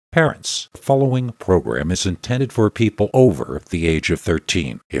Parents, the following program is intended for people over the age of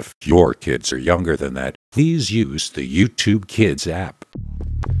 13. If your kids are younger than that, please use the YouTube Kids app.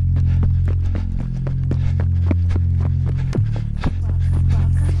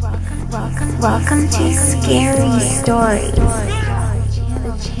 Welcome to Scary Stories,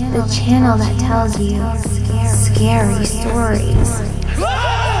 the channel that tells you scary stories.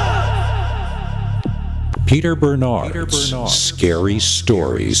 Peter Bernard's Scary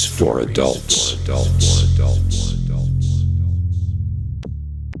Stories for Adults.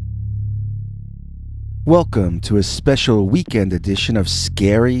 Welcome to a special weekend edition of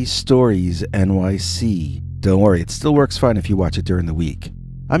Scary Stories NYC. Don't worry, it still works fine if you watch it during the week.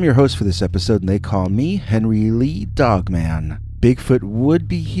 I'm your host for this episode, and they call me Henry Lee Dogman. Bigfoot would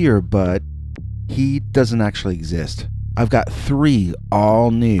be here, but he doesn't actually exist. I've got 3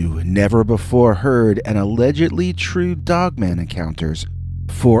 all-new, never-before-heard, and allegedly true Dogman encounters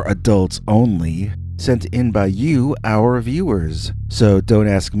for adults only, sent in by you, our viewers. So don't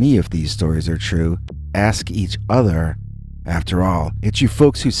ask me if these stories are true. Ask each other. After all, it's you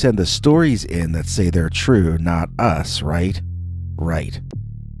folks who send the stories in that say they're true, not us, right? Right.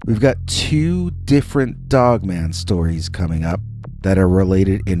 We've got 2 different Dogman stories coming up that are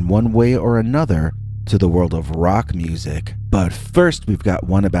related in one way or another to the world of rock music. But first, we've got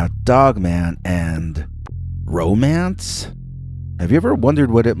one about Dogman and romance? Have you ever wondered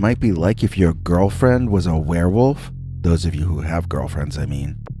what it might be like if your girlfriend was a werewolf? Those of you who have girlfriends, I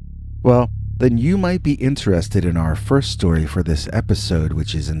mean. Well, then you might be interested in our first story for this episode,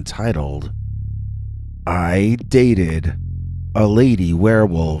 which is entitled, I Dated a Lady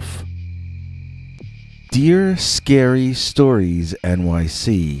Werewolf. Dear Scary Stories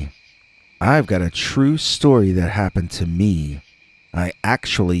NYC, I've got a true story that happened to me. I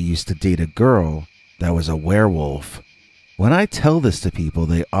actually used to date a girl that was a werewolf. When I tell this to people,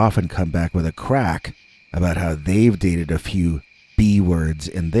 they often come back with a crack about how they've dated a few B words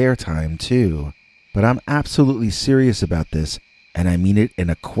in their time too. But I'm absolutely serious about this, and I mean it in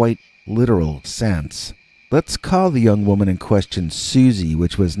a quite literal sense. Let's call the young woman in question Susie,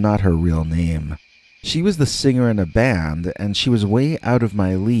 which was not her real name. She was the singer in a band, and she was way out of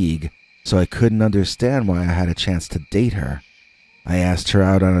my league, so I couldn't understand why I had a chance to date her. I asked her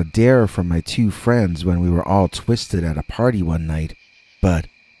out on a dare from my 2 friends when we were all twisted at a party one night, but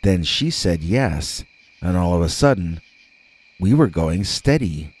then she said yes, and all of a sudden, we were going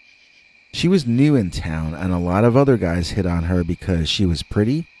steady. She was new in town, and a lot of other guys hit on her because she was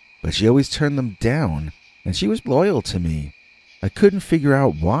pretty, but she always turned them down, and she was loyal to me. I couldn't figure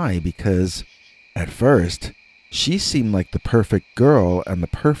out why, because at first, she seemed like the perfect girl and the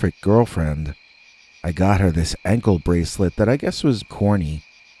perfect girlfriend. I got her this ankle bracelet that I guess was corny.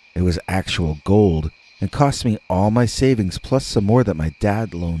 It was actual gold and cost me all my savings plus some more that my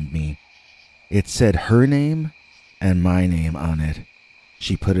dad loaned me. It said her name and my name on it.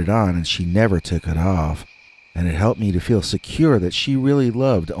 She put it on and she never took it off, and it helped me to feel secure that she really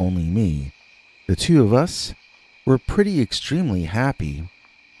loved only me. The 2 of us were pretty extremely happy.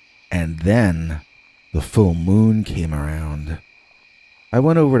 And then the full moon came around. I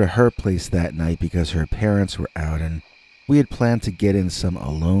went over to her place that night because her parents were out and we had planned to get in some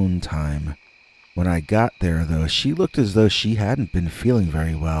alone time. When I got there, though, she looked as though she hadn't been feeling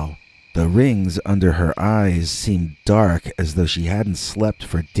very well. The rings under her eyes seemed dark, as though she hadn't slept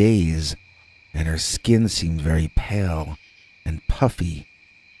for days, and her skin seemed very pale and puffy.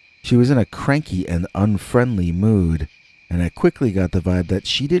 She was in a cranky and unfriendly mood, and I quickly got the vibe that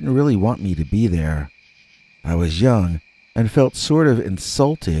she didn't really want me to be there. I was young and felt sort of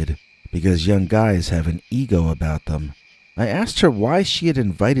insulted because young guys have an ego about them. I asked her why she had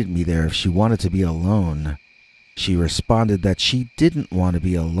invited me there if she wanted to be alone. She responded that she didn't want to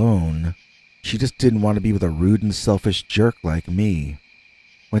be alone. She just didn't want to be with a rude and selfish jerk like me.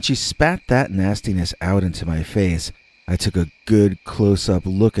 When she spat that nastiness out into my face, I took a good close-up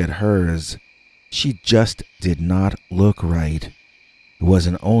look at hers. She just did not look right. It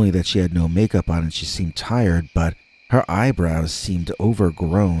wasn't only that she had no makeup on and she seemed tired, but her eyebrows seemed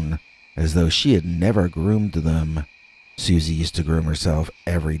overgrown, as though she had never groomed them. Susie used to groom herself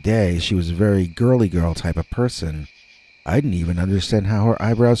every day. She was a very girly girl type of person. I didn't even understand how her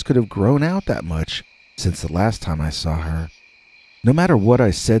eyebrows could have grown out that much since the last time I saw her. No matter what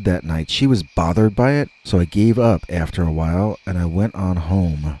I said that night, she was bothered by it, so I gave up after a while and I went on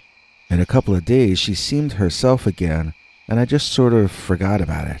home. In a couple of days, she seemed herself again, and I just sort of forgot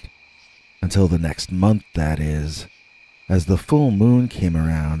about it. Until the next month, that is. As the full moon came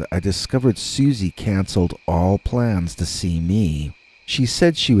around, I discovered Susie canceled all plans to see me. She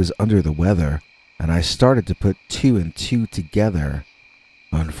said she was under the weather, and I started to put 2 and 2 together.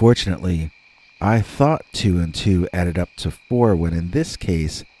 Unfortunately, I thought 2 and 2 added up to 4 when in this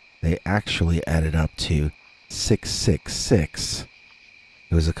case, they actually added up to 666.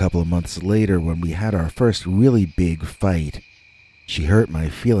 It was a couple of months later when we had our first really big fight. She hurt my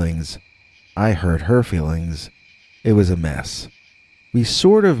feelings. I hurt her feelings. It was a mess. We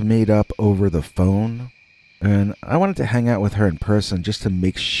sort of made up over the phone, and I wanted to hang out with her in person just to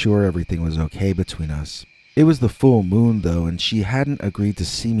make sure everything was okay between us. It was the full moon, though, and she hadn't agreed to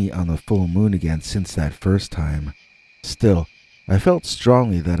see me on the full moon again since that first time. Still, I felt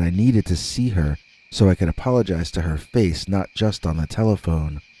strongly that I needed to see her so I could apologize to her face, not just on the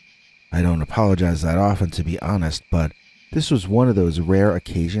telephone. I don't apologize that often, to be honest, but this was one of those rare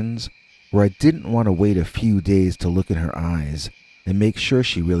occasions where I didn't want to wait a few days to look in her eyes and make sure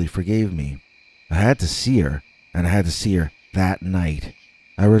she really forgave me. I had to see her, and I had to see her that night.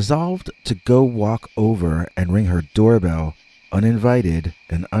 I resolved to go walk over and ring her doorbell, uninvited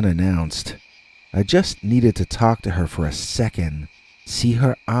and unannounced. I just needed to talk to her for a second, see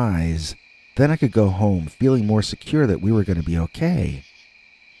her eyes, then I could go home feeling more secure that we were going to be okay.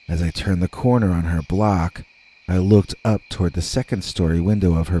 As I turned the corner on her block, I looked up toward the second-story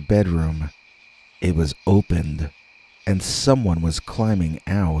window of her bedroom. It was opened, and someone was climbing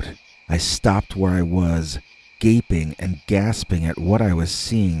out. I stopped where I was, gaping and gasping at what I was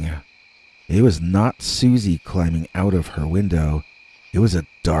seeing. It was not Susie climbing out of her window. It was a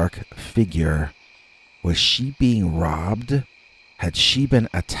dark figure. Was she being robbed? Had she been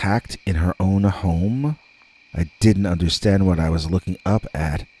attacked in her own home? I didn't understand what I was looking up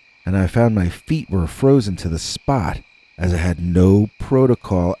at, and I found my feet were frozen to the spot, as I had no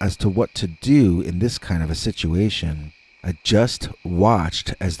protocol as to what to do in this kind of a situation. I just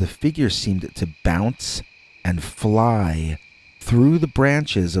watched as the figure seemed to bounce and fly through the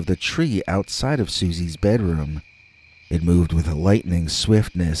branches of the tree outside of Susie's bedroom. It moved with a lightning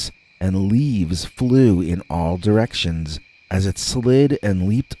swiftness, and leaves flew in all directions as it slid and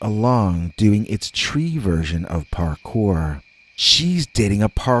leaped along, doing its tree version of parkour. She's dating a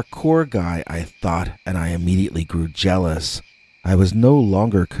parkour guy, I thought, and I immediately grew jealous. I was no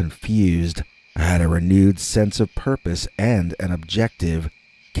longer confused. I had a renewed sense of purpose and an objective.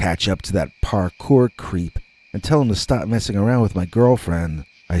 Catch up to that parkour creep and tell him to stop messing around with my girlfriend.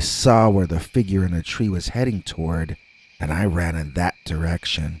 I saw where the figure in the tree was heading toward, and I ran in that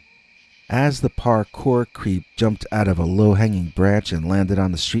direction. As the parkour creep jumped out of a low-hanging branch and landed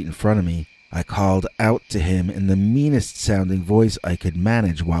on the street in front of me, I called out to him in the meanest-sounding voice I could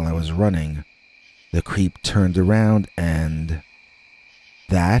manage while I was running. The creep turned around and...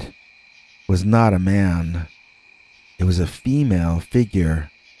 that was not a man. It was a female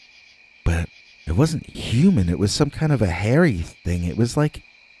figure. But it wasn't human. It was some kind of a hairy thing. It was like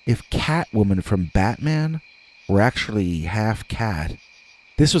if Catwoman from Batman were actually half cat.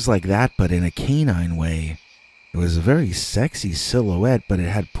 This was like that, but in a canine way. It was a very sexy silhouette, but it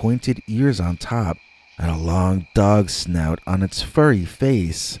had pointed ears on top and a long dog snout on its furry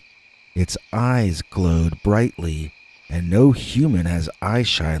face. Its eyes glowed brightly, and no human has eye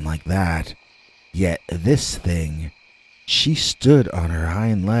shine like that. Yet this thing, she stood on her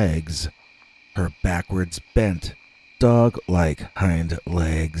hind legs, her backwards bent, dog-like hind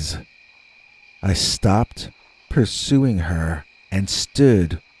legs. I stopped pursuing her and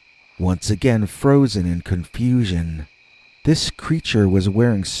stood, once again frozen in confusion. This creature was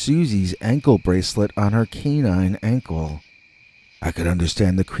wearing Susie's ankle bracelet on her canine ankle. I could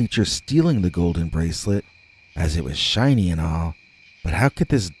understand the creature stealing the golden bracelet, as it was shiny and all, but how could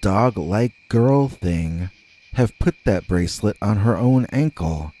this dog-like girl thing have put that bracelet on her own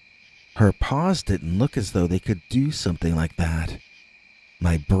ankle? Her paws didn't look as though they could do something like that.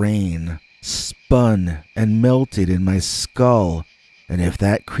 My brain spun and melted in my skull, and if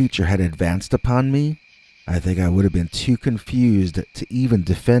that creature had advanced upon me, I think I would have been too confused to even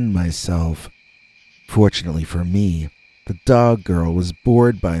defend myself. Fortunately for me, the dog girl was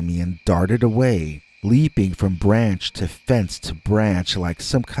bored by me and darted away, leaping from branch to fence to branch like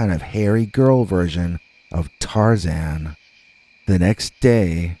some kind of hairy girl version of Tarzan. The next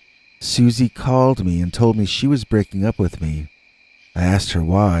day, Susie called me and told me she was breaking up with me. I asked her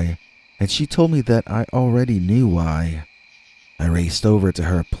why, and she told me that I already knew why. I raced over to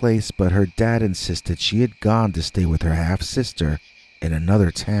her place, but her dad insisted she had gone to stay with her half-sister in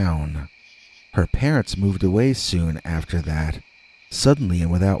another town. Her parents moved away soon after that, suddenly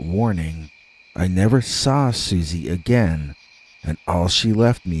and without warning. I never saw Susie again, and all she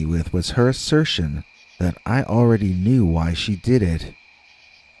left me with was her assertion that I already knew why she did it.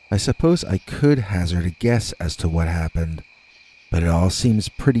 I suppose I could hazard a guess as to what happened, but it all seems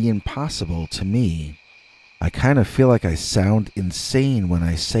pretty impossible to me. I kind of feel like I sound insane when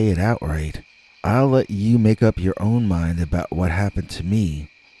I say it outright. I'll let you make up your own mind about what happened to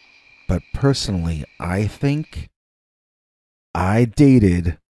me. But personally, I think I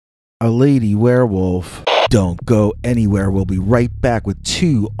dated a lady werewolf. Don't go anywhere. We'll be right back with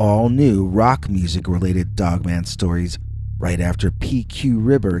 2 all-new rock music-related Dogman stories right after PQ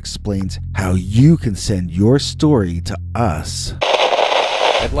Ribber explains how you can send your story to us.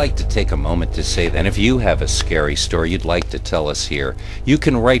 I'd like to take a moment to say that if you have a scary story you'd like to tell us here, you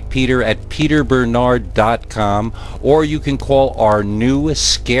can write Peter at peterbernard.com, or you can call our new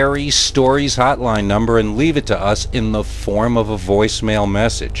Scary Stories hotline number and leave it to us in the form of a voicemail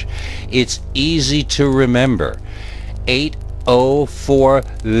message. It's easy to remember.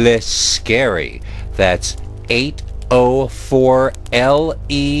 804-LESCARY. That's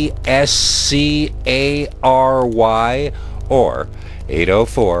 804-LESCARY, or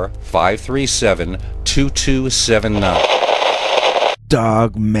 804-537-2279.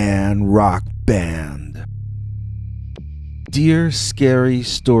 Dogman Rock Band. Dear Scary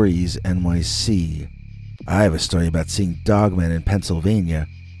Stories NYC, I have a story about seeing Dogman in Pennsylvania,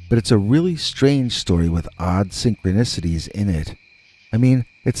 but it's a really strange story with odd synchronicities in it. I mean,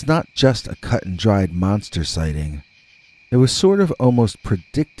 it's not just a cut and dried monster sighting. It was sort of almost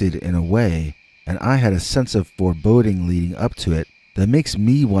predicted in a way, and I had a sense of foreboding leading up to it that makes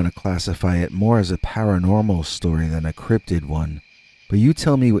me want to classify it more as a paranormal story than a cryptid one. But you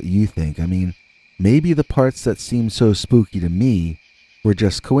tell me what you think. I mean, maybe the parts that seem so spooky to me were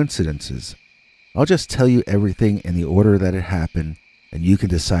just coincidences. I'll just tell you everything in the order that it happened, and you can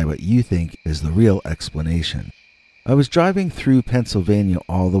decide what you think is the real explanation. I was driving through Pennsylvania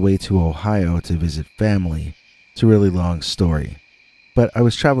all the way to Ohio to visit family. It's a really long story. But I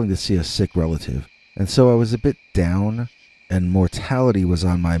was traveling to see a sick relative, and so I was a bit down, and mortality was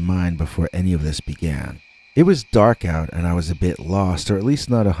on my mind before any of this began. It was dark out, and I was a bit lost, or at least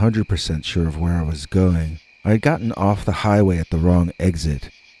not 100% sure of where I was going. I had gotten off the highway at the wrong exit.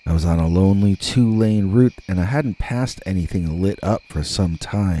 I was on a lonely 2-lane route, and I hadn't passed anything lit up for some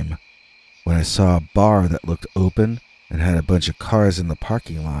time. When I saw a bar that looked open and had a bunch of cars in the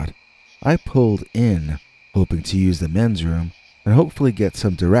parking lot, I pulled in, hoping to use the men's room and hopefully get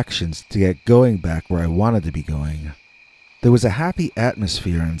some directions to get going back where I wanted to be going. There was a happy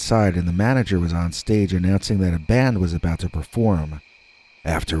atmosphere inside, and the manager was on stage announcing that a band was about to perform.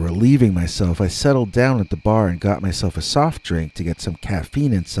 After relieving myself, I settled down at the bar and got myself a soft drink to get some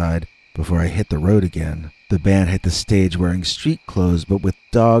caffeine inside before I hit the road again. The band hit the stage wearing street clothes but with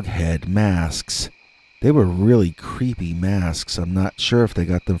dog head masks. They were really creepy masks. I'm not sure if they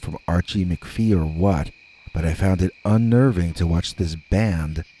got them from Archie McPhee or what, but I found it unnerving to watch this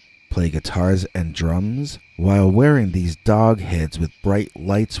band play guitars and drums while wearing these dog heads with bright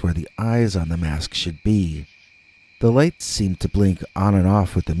lights where the eyes on the mask should be. The lights seemed to blink on and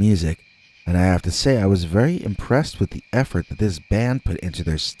off with the music, and I have to say I was very impressed with the effort that this band put into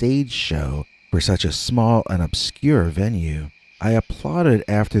their stage show for such a small and obscure venue. I applauded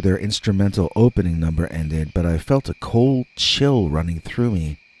after their instrumental opening number ended, but I felt a cold chill running through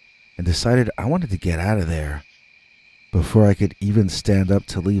me and decided I wanted to get out of there. Before I could even stand up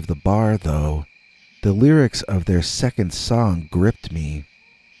to leave the bar, though, the lyrics of their second song gripped me.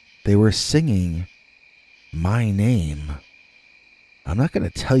 They were singing my name. I'm not going to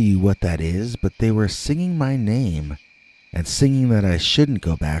tell you what that is, but they were singing my name and singing that I shouldn't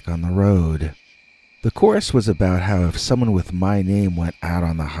go back on the road. The chorus was about how if someone with my name went out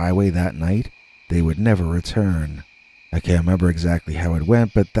on the highway that night, they would never return. I can't remember exactly how it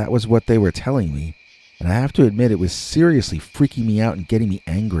went, but that was what they were telling me, and I have to admit it was seriously freaking me out and getting me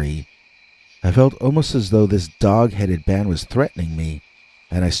angry. I felt almost as though this dog-headed band was threatening me,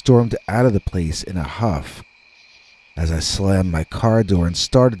 and I stormed out of the place in a huff. As I slammed my car door and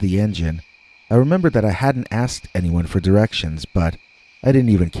started the engine, I remembered that I hadn't asked anyone for directions, but I didn't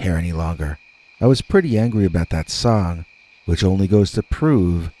even care any longer. I was pretty angry about that song, which only goes to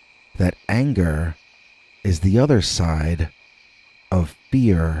prove that anger is the other side of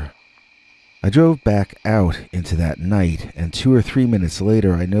fear. I drove back out into that night, and 2 or 3 minutes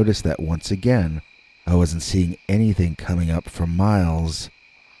later I noticed that once again I wasn't seeing anything coming up for miles.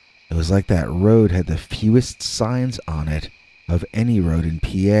 It was like that road had the fewest signs on it of any road in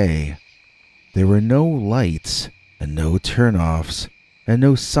PA. There were no lights and no turnoffs and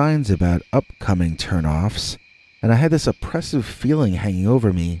no signs about upcoming turnoffs, and I had this oppressive feeling hanging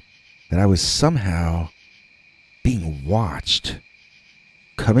over me that I was somehow being watched.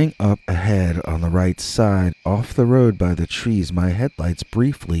 Coming up ahead on the right side, off the road by the trees, my headlights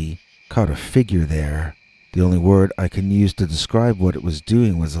briefly caught a figure there. The only word I can use to describe what it was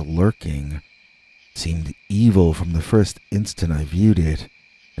doing was lurking. It seemed evil from the first instant I viewed it,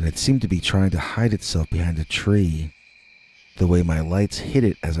 and it seemed to be trying to hide itself behind a tree. The way my lights hit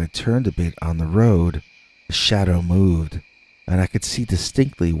it as I turned a bit on the road, the shadow moved, and I could see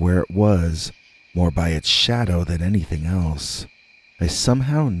distinctly where it was, more by its shadow than anything else. I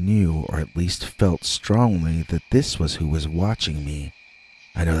somehow knew, or at least felt strongly, that this was who was watching me.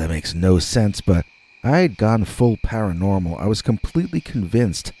 I know that makes no sense, but I had gone full paranormal. I was completely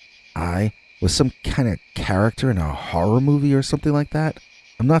convinced I was some kind of character in a horror movie or something like that.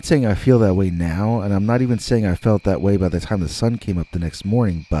 I'm not saying I feel that way now, and I'm not even saying I felt that way by the time the sun came up the next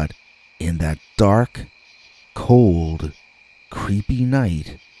morning, but in that dark, cold, creepy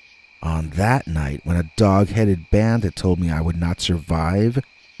night, on that night when a dog-headed bandit told me I would not survive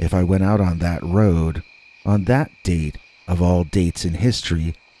if I went out on that road, on that date of all dates in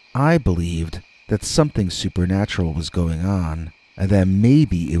history, I believed that something supernatural was going on, and that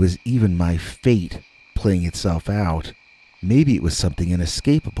maybe it was even my fate playing itself out. Maybe it was something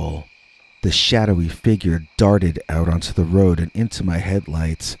inescapable. The shadowy figure darted out onto the road and into my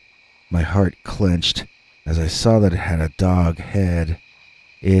headlights. My heart clenched as I saw that it had a dog head.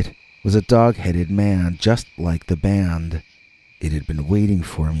 It was a dog-headed man, just like the band. It had been waiting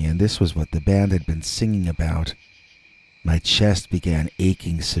for me, and this was what the band had been singing about. My chest began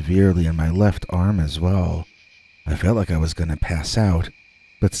aching severely, and my left arm as well. I felt like I was going to pass out,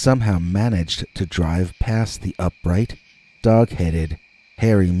 but somehow managed to drive past the upright, dog-headed,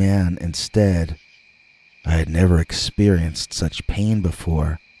 hairy man instead. I had never experienced such pain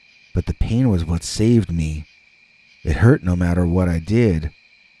before, but the pain was what saved me. It hurt no matter what I did,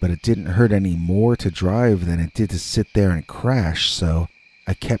 but it didn't hurt any more to drive than it did to sit there and crash, so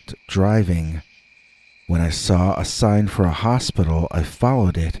I kept driving. When I saw a sign for a hospital, I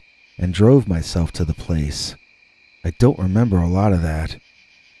followed it and drove myself to the place. I don't remember a lot of that.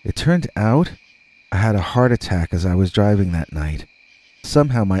 It turned out I had a heart attack as I was driving that night.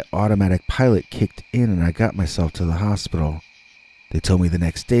 Somehow my automatic pilot kicked in and I got myself to the hospital. They told me the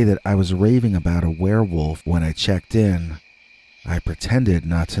next day that I was raving about a werewolf when I checked in. I pretended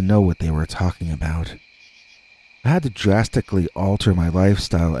not to know what they were talking about. I had to drastically alter my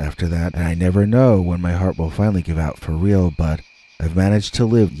lifestyle after that, and I never know when my heart will finally give out for real, but I've managed to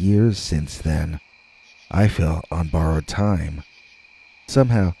live years since then. I feel on borrowed time.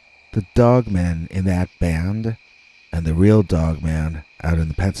 Somehow, the Dogman in that band and the real Dogman out in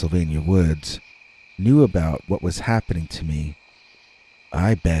the Pennsylvania woods knew about what was happening to me.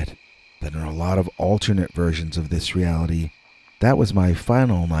 I bet that in a lot of alternate versions of this reality, that was my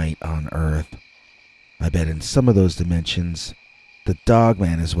final night on Earth. I bet in some of those dimensions, the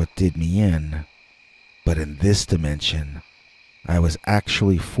Dogman is what did me in. But in this dimension, I was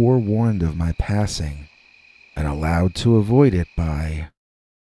actually forewarned of my passing and allowed to avoid it by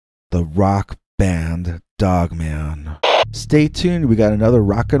the rock band Dogman. Stay tuned, we got another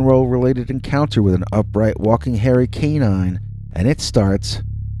rock and roll related encounter with an upright walking hairy canine, and it starts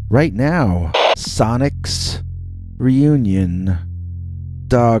right now. Sonic's Reunion.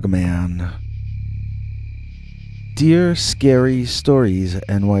 Dogman. Dear Scary Stories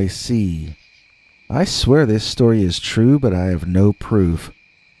NYC, I swear this story is true, but I have no proof.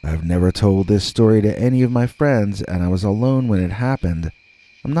 I've never told this story to any of my friends, and I was alone when it happened.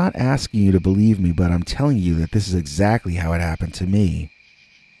 I'm not asking you to believe me, but I'm telling you that this is exactly how it happened to me.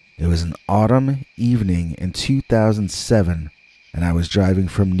 It was an autumn evening in 2007, and I was driving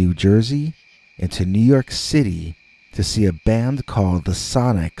from New Jersey into New York City to see a band called the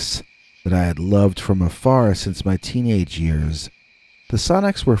Sonics that I had loved from afar since my teenage years. The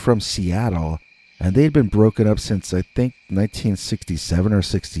Sonics were from Seattle, and they'd been broken up since I think 1967 or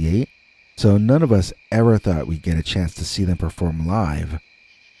 68, so none of us ever thought we'd get a chance to see them perform live.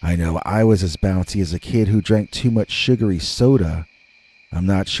 I know I was as bouncy as a kid who drank too much sugary soda. I'm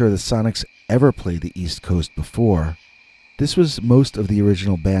not sure the Sonics ever played the East Coast before. This was most of the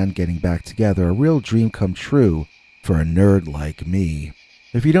original band getting back together, a real dream come true for a nerd like me.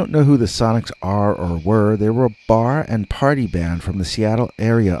 If you don't know who the Sonics are or were, they were a bar and party band from the Seattle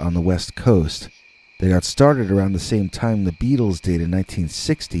area on the West Coast. They got started around the same time the Beatles did in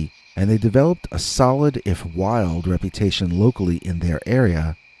 1960, and they developed a solid, if wild, reputation locally in their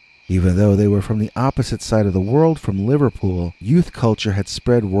area. Even though they were from the opposite side of the world from Liverpool, youth culture had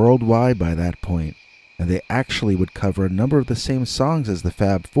spread worldwide by that point, and they actually would cover a number of the same songs as the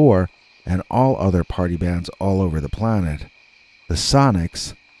Fab Four and all other party bands all over the planet. The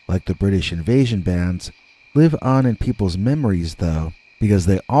Sonics, like the British invasion bands, live on in people's memories though, because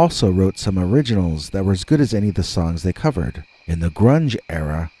they also wrote some originals that were as good as any of the songs they covered. In the grunge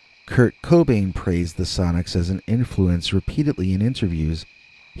era, Kurt Cobain praised the Sonics as an influence repeatedly in interviews,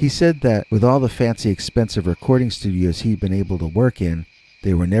 He said that with all the fancy, expensive recording studios he'd been able to work in,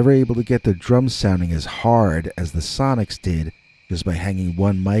 they were never able to get the drums sounding as hard as the Sonics did just by hanging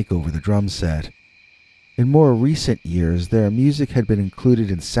one mic over the drum set. In more recent years, their music had been included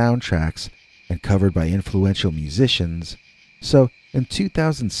in soundtracks and covered by influential musicians, so in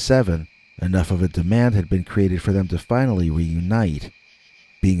 2007, enough of a demand had been created for them to finally reunite.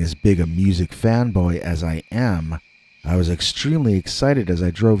 Being as big a music fanboy as I am, I was extremely excited as I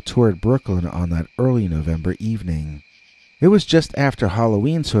drove toward Brooklyn on that early November evening. It was just after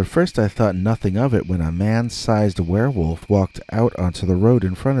Halloween, so at first I thought nothing of it when a man-sized werewolf walked out onto the road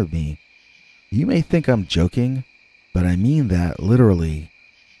in front of me. You may think I'm joking, but I mean that literally.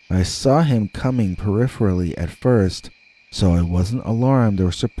 I saw him coming peripherally at first, so I wasn't alarmed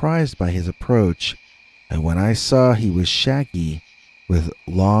or surprised by his approach, and when I saw he was shaggy, with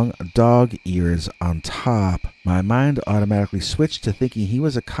long dog ears on top, my mind automatically switched to thinking he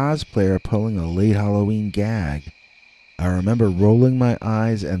was a cosplayer pulling a late Halloween gag. I remember rolling my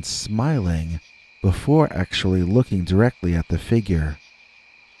eyes and smiling before actually looking directly at the figure.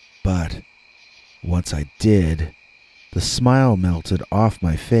 But once I did, the smile melted off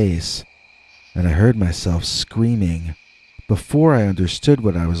my face, and I heard myself screaming. Before I understood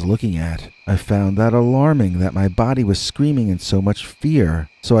what I was looking at, I found that alarming that my body was screaming in so much fear,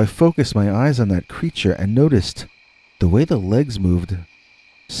 so I focused my eyes on that creature and noticed the way the legs moved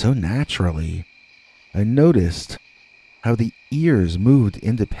so naturally. I noticed how the ears moved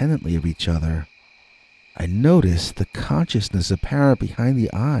independently of each other. I noticed the consciousness apparent behind the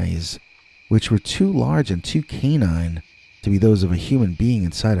eyes, which were too large and too canine to be those of a human being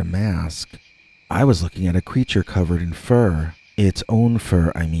inside a mask. I was looking at a creature covered in fur. Its own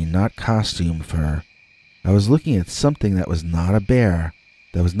fur, I mean, not costume fur. I was looking at something that was not a bear,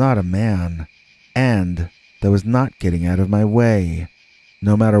 that was not a man, and that was not getting out of my way,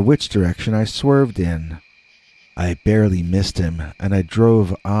 no matter which direction I swerved in. I barely missed him, and I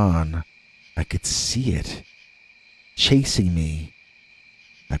drove on. I could see it, chasing me.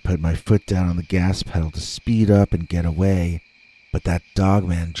 I put my foot down on the gas pedal to speed up and get away, but that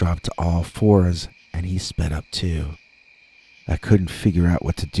Dogman dropped to all fours, and he sped up too. I couldn't figure out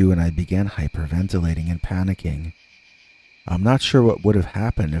what to do, and I began hyperventilating and panicking. I'm not sure what would have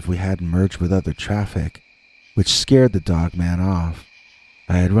happened if we hadn't merged with other traffic, which scared the Dogman off.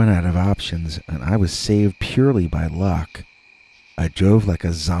 I had run out of options, and I was saved purely by luck. I drove like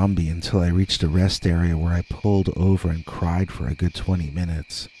a zombie until I reached a rest area where I pulled over and cried for a good 20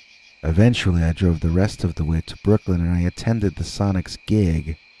 minutes. Eventually, I drove the rest of the way to Brooklyn and I attended the Sonics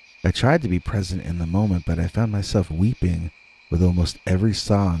gig. I tried to be present in the moment, but I found myself weeping with almost every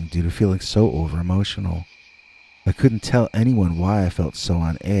song due to feeling so over-emotional. I couldn't tell anyone why I felt so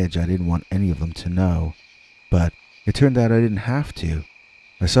on edge. I didn't want any of them to know. But it turned out I didn't have to.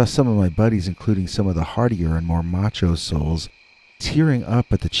 I saw some of my buddies, including some of the hardier and more macho souls, tearing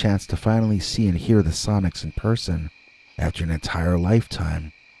up at the chance to finally see and hear the Sonics in person after an entire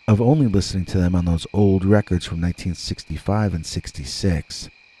lifetime of only listening to them on those old records from 1965 and 66.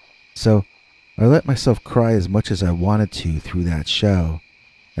 So I let myself cry as much as I wanted to through that show,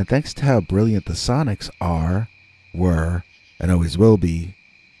 and thanks to how brilliant the Sonics are, were, and always will be,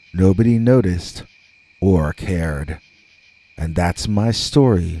 nobody noticed or cared. And that's my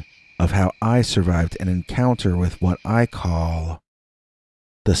story of how I survived an encounter with what I call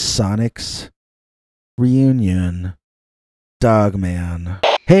the Sonics Reunion. Dogman.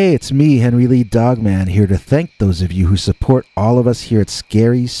 Hey, it's me, Henry Lee Dogman, here to thank those of you who support all of us here at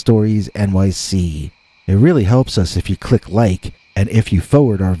Scary Stories NYC. It really helps us if you click like, and if you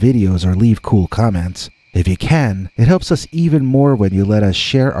forward our videos or leave cool comments. If you can, it helps us even more when you let us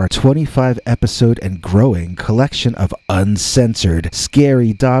share our 25-episode and growing collection of uncensored,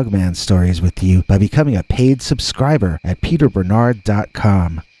 scary Dogman stories with you by becoming a paid subscriber at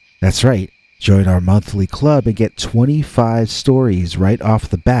peterbernard.com. That's right. Join our monthly club and get 25 stories right off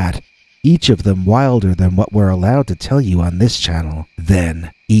the bat, each of them wilder than what we're allowed to tell you on this channel.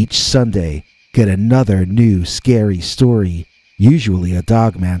 Then, each Sunday, get another new scary story, usually a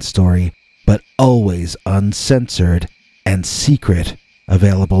Dogman story, but always uncensored and secret,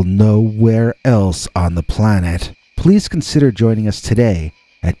 available nowhere else on the planet. Please consider joining us today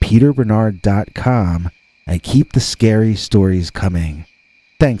at peterbernard.com and keep the scary stories coming.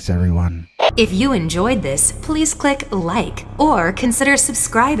 Thanks, everyone. If you enjoyed this, please click like or consider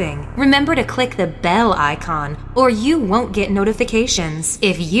subscribing. Remember to click the bell icon or you won't get notifications.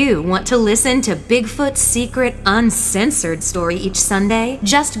 If you want to listen to Bigfoot's secret uncensored story each Sunday,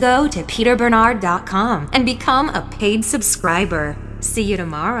 just go to peterbernard.com and become a paid subscriber. See you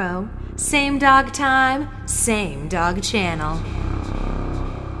tomorrow. Same dog time, same dog channel.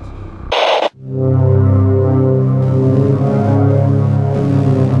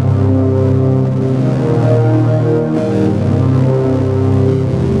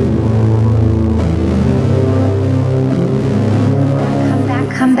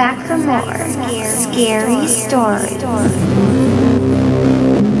 back for more scary stories.